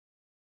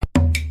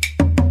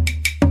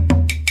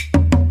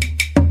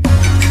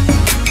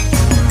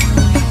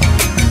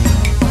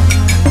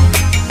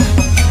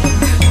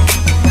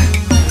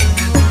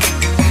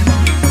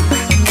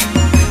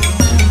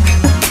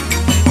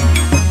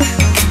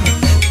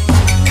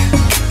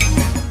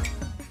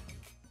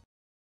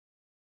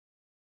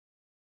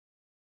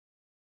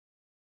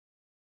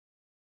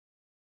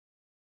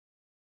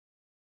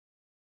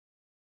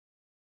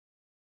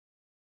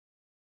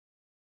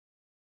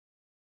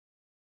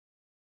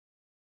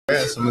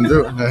Handsome and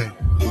do it. Hey,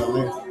 you know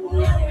what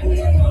I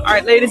mean? All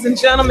right, ladies and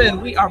gentlemen,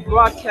 we are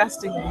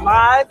broadcasting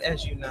live,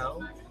 as you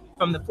know,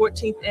 from the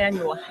 14th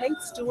annual Hank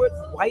Stewart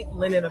White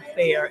Linen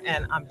Affair.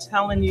 And I'm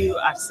telling you,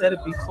 I've said it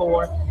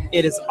before,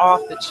 it is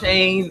off the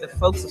chain. The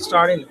folks are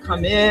starting to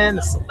come in,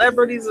 the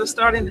celebrities are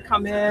starting to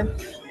come in.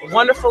 A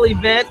wonderful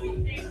event.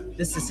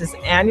 This is his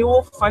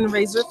annual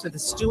fundraiser for the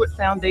Stewart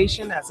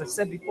Foundation. As I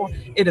said before,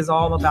 it is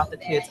all about the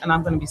kids, and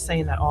I'm going to be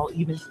saying that all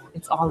evening.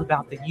 It's all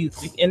about the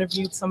youth. We've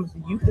interviewed some of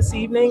the youth this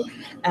evening,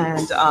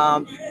 and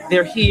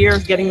they're here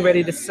getting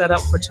ready to set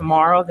up for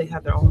tomorrow. They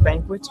have their own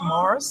banquet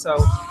tomorrow, so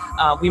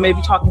we may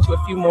be talking to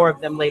a few more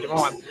of them later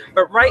on.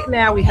 But right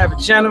now, we have a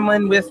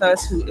gentleman with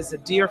us who is a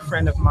dear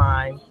friend of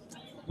mine.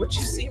 What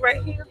you see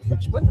right here?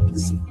 This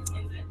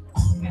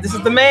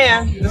is the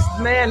man. This is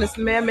the man. This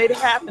man made it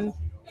happen.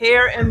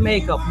 Hair and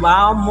makeup.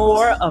 Lyle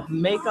Moore of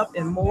Makeup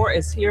and More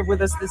is here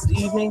with us this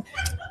evening.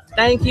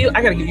 Thank you.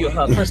 I gotta give you a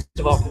hug first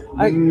of all.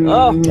 I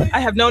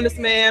have known this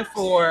man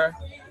for,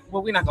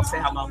 well, we're not gonna say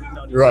how long we've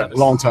known each Right, other,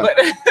 long time.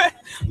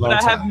 But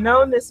I have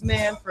known this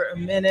man for a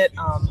minute.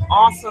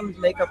 Awesome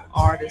makeup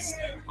artist,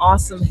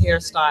 awesome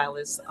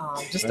hairstylist,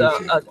 just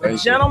a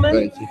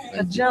gentleman,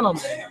 a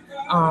gentleman,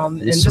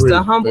 and just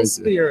a humble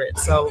spirit.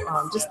 So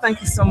just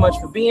thank you so much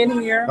for being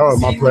here. Oh,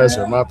 my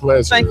pleasure, my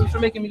pleasure. Thank you for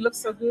making me look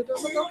so good. It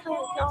was okay,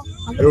 y'all.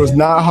 It was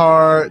not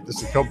hard.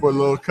 Just a couple of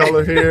little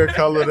color here,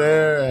 color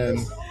there,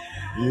 and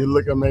you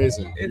look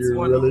amazing. It's you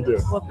wonderful. Really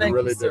do. Well, thank you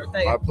really you, sir. do.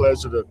 Thank my you.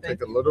 pleasure to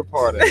take a little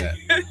part in that.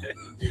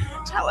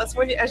 Tell us,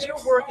 as you're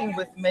working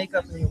with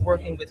makeup and you're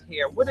working with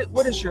hair,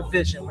 what is your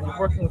vision when you're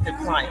working with your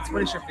clients?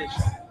 What is your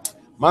vision?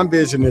 My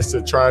vision is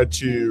to try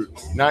to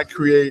not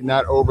create,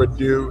 not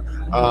overdo.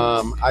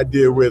 I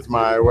deal with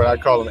what I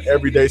call them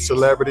everyday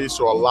celebrities.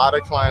 So a lot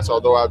of clients,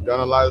 although I've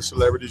done a lot of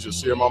celebrities, you'll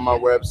see them on my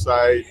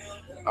website,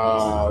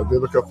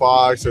 Vivica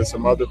Fox and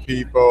some other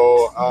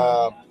people.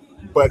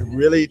 But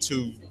really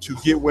to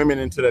get women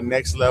into the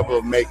next level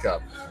of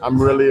makeup.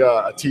 I'm really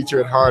a teacher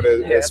at heart,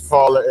 as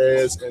Paula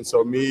is, and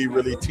so me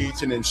really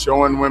teaching and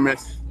showing women,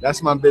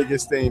 that's my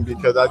biggest thing,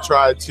 because I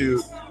try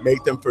to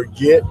make them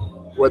forget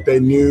what they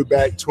knew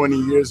back 20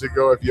 years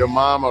ago. If your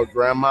mom or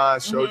grandma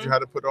showed you how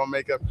to put on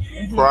makeup,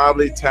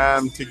 probably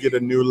time to get a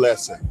new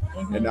lesson.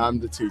 And I'm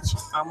the teacher.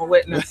 I'm a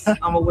witness.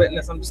 I'm a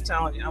witness. I'm just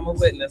telling you, I'm a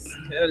witness.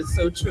 That is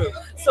so true.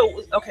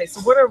 So, okay, so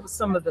what are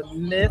some of the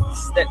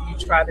myths that you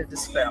try to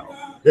dispel?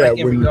 Yeah,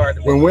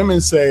 like when women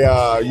say,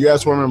 you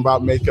ask women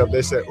about makeup,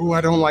 they say, oh,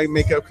 I don't like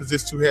makeup because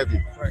it's too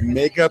heavy. Right.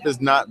 Makeup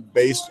is not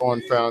based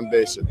on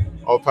foundation.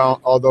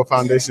 Although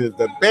foundation is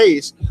the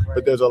base,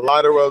 but there's a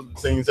lot of other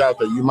things out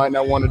there. You might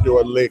not want to do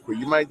a liquid.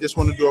 You might just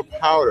want to do a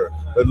powder.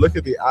 But look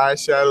at the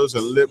eyeshadows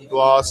and lip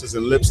glosses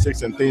and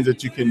lipsticks and things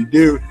that you can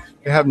do.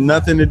 They have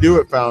nothing to do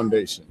with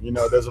foundation. You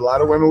know, there's a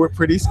lot of women with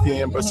pretty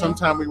skin, but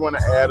sometimes we want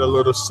to add a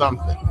little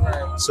something.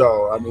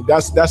 So, I mean,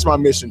 that's my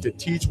mission, to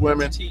teach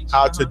women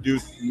how to do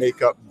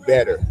makeup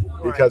better.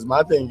 Because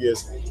my thing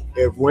is,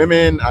 if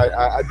women,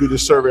 I do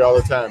this survey all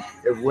the time,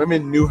 if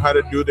women knew how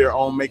to do their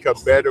own makeup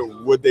better,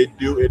 would they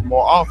do it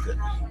more often?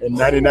 And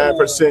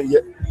 99%,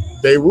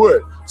 they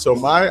would. So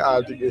my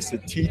object is to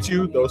teach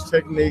you those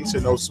techniques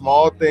and those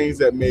small things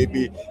that may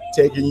be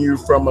taking you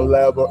from a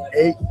level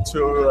 8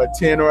 to a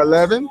 10 or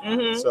 11.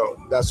 So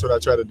that's what I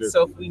try to do.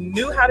 So if we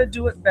knew how to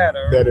do it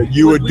better,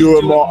 you would do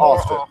it more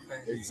often.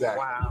 Exactly.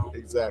 Wow.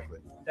 Exactly.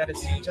 That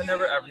is huge. I've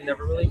never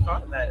really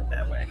thought of it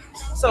that way.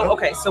 So,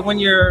 okay, so when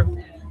you're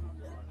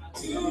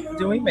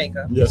doing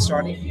makeup,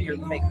 starting your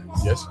makeup,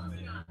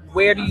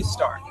 where do you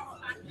start?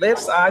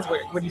 Lips, eyes,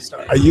 where do you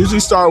start? I usually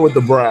start with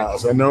the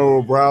brows. I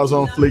know brows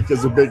on fleek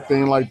is a big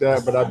thing like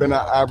that, but I've been an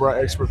eyebrow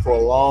expert for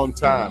a long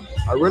time.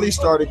 I really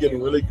started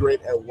getting really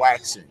great at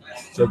waxing.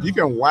 So if you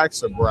can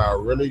wax a brow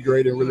really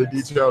great and really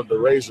detailed, the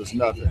razor's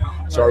nothing.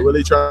 So I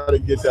really try to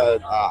get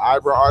that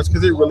eyebrow arch,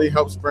 because it really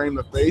helps frame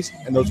the face.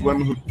 And those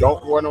women who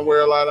don't want to wear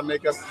a lot of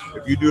makeup,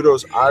 if you do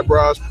those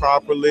eyebrows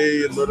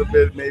properly, a little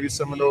bit, maybe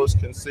some of those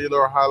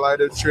concealer or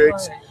highlighter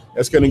tricks,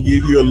 that's going to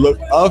give you a look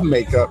of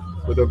makeup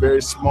with a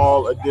very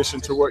small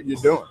addition to what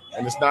you're doing,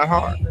 and it's not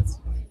hard.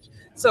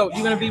 So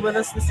you're going to be with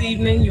us this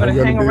evening? You're going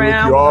to hang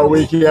around? I'm going to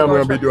be with you all weekend. I'm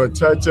going to be doing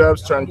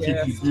touch-ups, trying to keep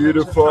you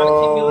beautiful. Trying to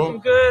keep you looking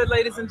good,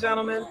 ladies and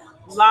gentlemen.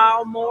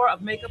 Lyle Moore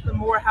of Makeup and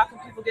More. How can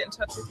people get in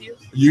touch with you?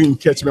 You can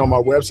catch me on my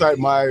website.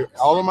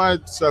 All of my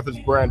stuff is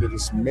branded.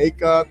 It's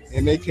Makeup,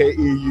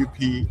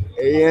 MAKEUP,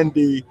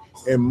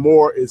 and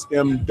More is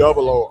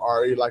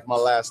MOORE, like my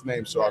last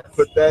name. So I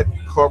put that,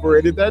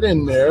 incorporated that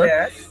in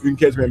there. You can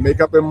catch me at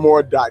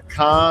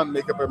makeupandmore.com,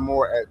 Makeup and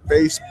More at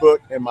Facebook,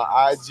 and my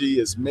IG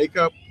is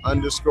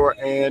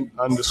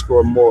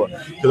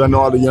makeup_and_more, because I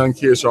know all the young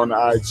kids are on the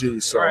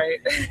IG. So,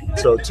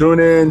 so tune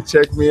in,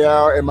 check me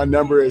out, and my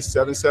number is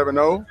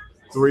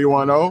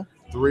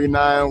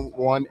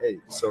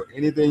 770-310-3918. So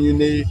anything you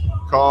need,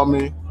 call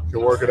me,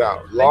 can work it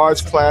out.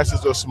 Large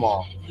classes or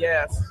small.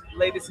 Yes.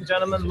 Ladies and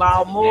gentlemen,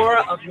 Lyle Moore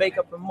of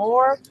Makeup and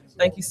More.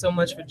 Thank you so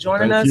much for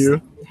joining us. You.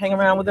 Hang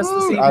around with us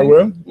this evening. I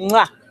will.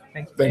 Mwah.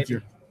 Thank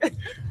you.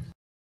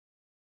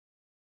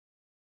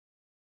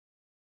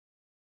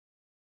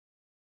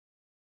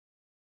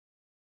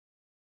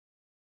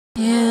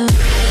 You